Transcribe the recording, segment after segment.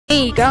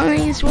Hey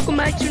guys, welcome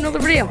back to another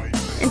video.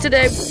 And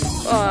today,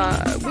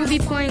 we'll be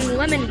playing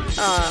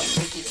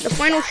the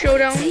final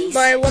showdown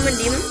by Lemon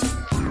Demon.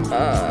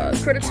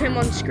 Credits him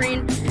on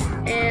screen.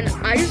 And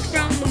I just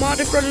found the mod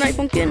for Night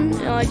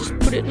Pumpkin. I just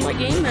put it in my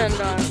game, and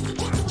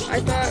I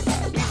thought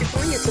we'd be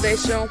playing it today.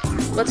 So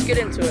let's get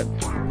into it.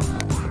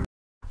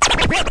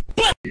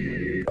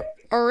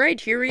 All right,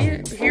 here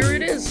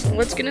it is.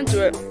 Let's get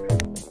into it.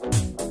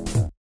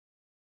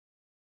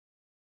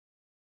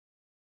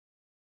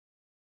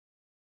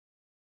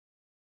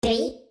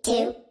 Three,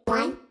 two,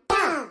 one,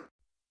 go!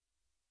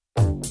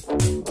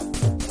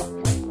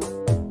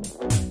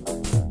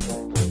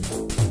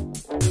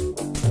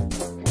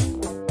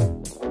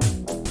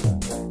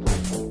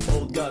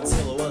 Old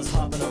Godzilla was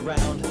hopping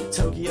around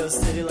Tokyo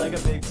City like a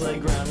big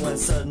playground when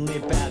suddenly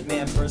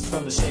Batman burst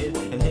from the shade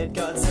and hit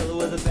Godzilla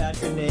with a bat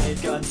grenade.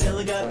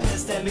 Godzilla got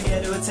pissed and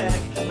began to attack,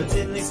 but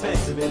didn't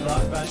expect to be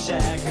blocked by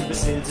Shaq, who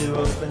proceeded to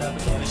open up a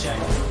can of Shaq.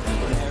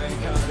 When Aaron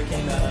Carter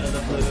came out of the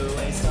blue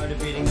and he started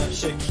beating up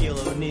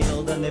Shaquille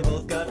O'Neal, then they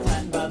both got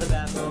flattened by the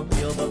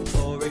Batmobile. But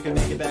before we could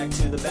make it back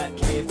to the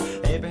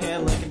Batcave,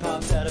 Abraham Lincoln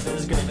popped out of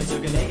his grave and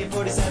took an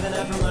AK-47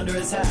 out from under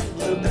his hat,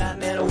 blew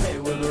Batman away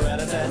with a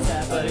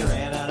rat-a-tat-tat. But he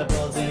ran out of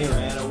bullets and he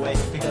ran away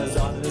because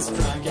Optimus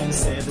Prime came to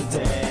save the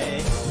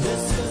day.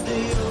 This is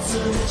the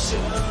ultimate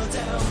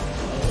showdown,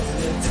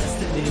 ultimate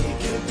destiny.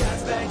 Good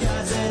guys, bad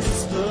guys, and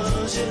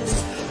explosions.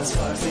 As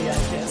far as the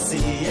eye can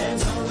see,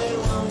 and only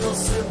one will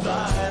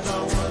survive. I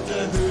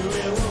wonder who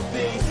it will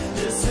be.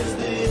 This is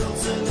the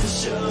ultimate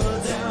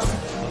showdown,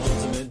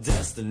 ultimate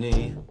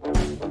destiny.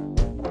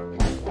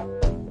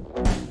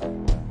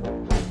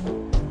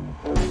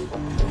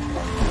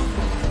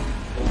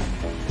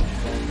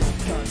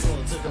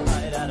 Godzilla took a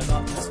bite out of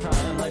Optimus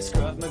Prime, like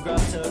Scruff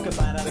McGruff took a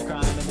bite out of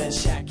crime, and then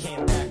Shaq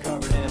came back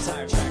covered in a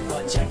tire track.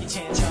 But Jackie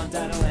Chan jumped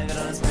out and landed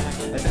on his back,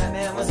 and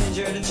Batman was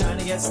injured and trying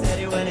to get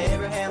steady when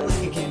Abraham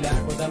Lincoln came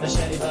back with a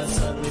machete. But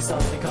suddenly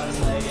something caught his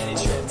leg and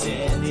he tripped.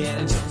 Indiana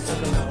Jones took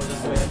him out with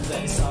his whip.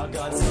 Then he saw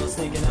Godzilla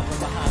sneaking up from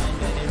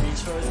behind, and he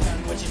reached for his gun,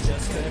 which he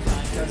just couldn't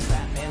find, cause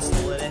Batman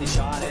stole it and he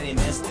shot and he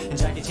missed, and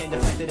Jackie Chan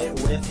deflected it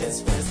with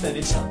his fist. Then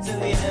he jumped in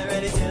the air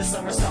and he did a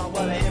somersault,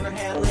 while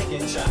Abraham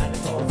Lincoln tried to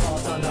pull a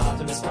fault on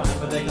Optimus Prime,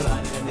 but they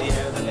collided in the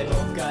air. Then they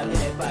both got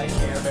hit by a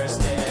Care Bear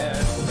stare.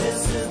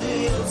 This is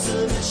the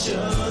ultimate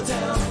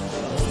showdown,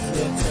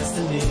 ultimate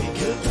destiny.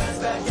 Good guys,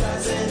 bad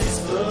guys, and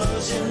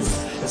explosions.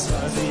 As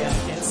far as the eye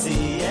can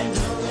see, and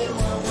only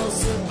one will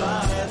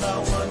survive. I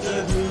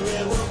wonder who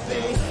it will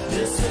be.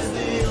 This is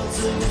the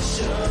ultimate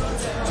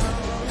showdown.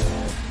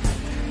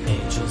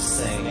 Angels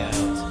sang out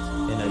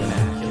in an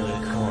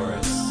immaculate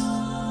chorus.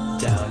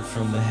 Down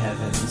from the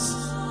heavens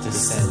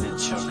descended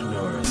Chuck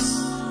Norris,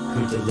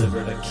 who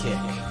delivered a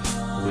kick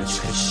which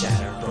could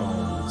shatter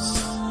bones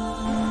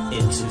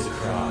into the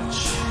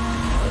crotch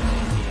of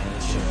Indiana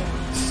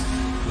Jones,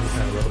 who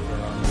fell over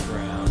on the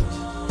ground,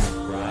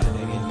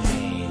 writhing in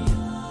pain,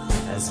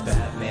 as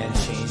Batman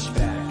changed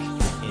back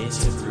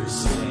into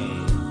Bruce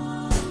Wayne.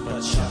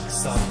 But Chuck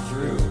saw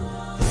through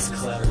his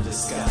clever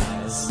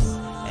disguise,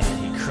 and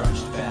he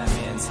crushed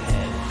Batman's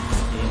head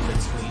in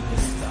between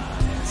his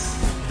thighs.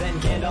 Then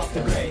Gandalf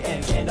the Grey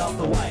and Gandalf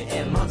the White,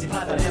 and Monty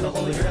Python and the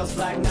Holy Grail's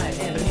Black Knight,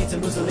 and Benito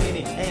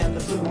Mussolini and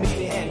the Blue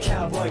Meanie, and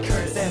Cowboy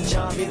Curtis and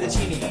John B. the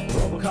Genie,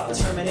 Robocop the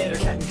Terminator,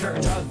 Captain Kirk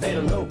and Darth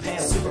Vader, Lopan,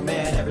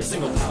 Superman, every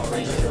single Power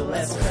Ranger, Bill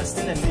Les,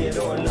 Preston and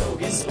Theodore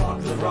Logan,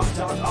 Spock, the Rock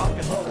Dog, Ock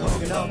and Hulk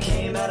Hogan, all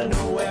came out of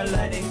nowhere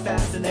lightning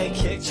fast, and they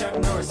kicked Chuck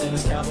Norris in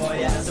his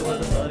cowboy ass. It was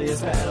the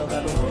bloodiest battle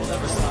that the world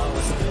ever saw,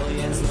 with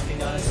civilians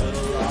looking on a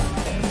total loss.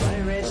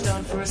 Fight raged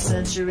on for a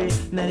century,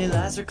 many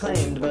lives were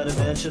claimed, but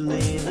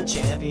eventually the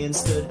champion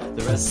stood.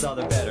 The rest saw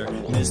the better,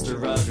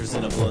 Mr. Rogers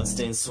in a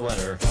bloodstained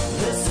sweater.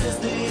 This is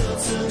the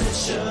ultimate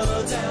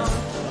showdown,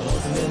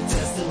 ultimate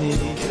destiny.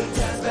 Good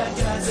guys, bad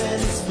guys,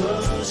 and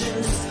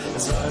explosions.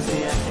 As far as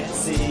the eye can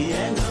see,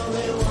 and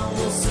only one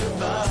will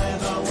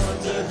survive. I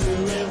wonder who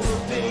it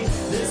will be.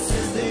 This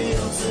is the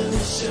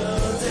ultimate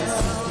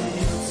showdown, the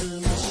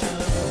ultimate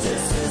showdown.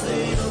 This is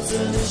the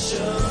ultimate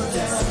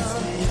showdown,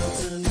 the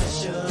ultimate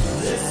showdown.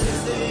 This is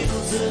the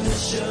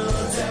ultimate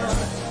showdown,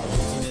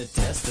 ultimate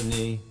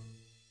destiny.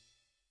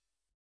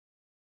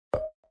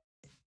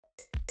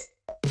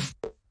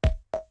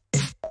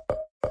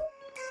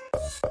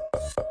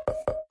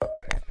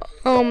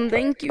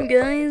 Thank you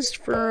guys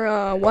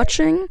for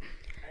watching.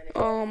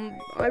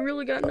 I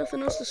really got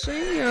nothing else to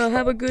say.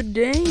 Have a good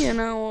day, and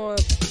I'll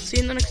see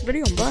you in the next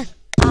video. Bye.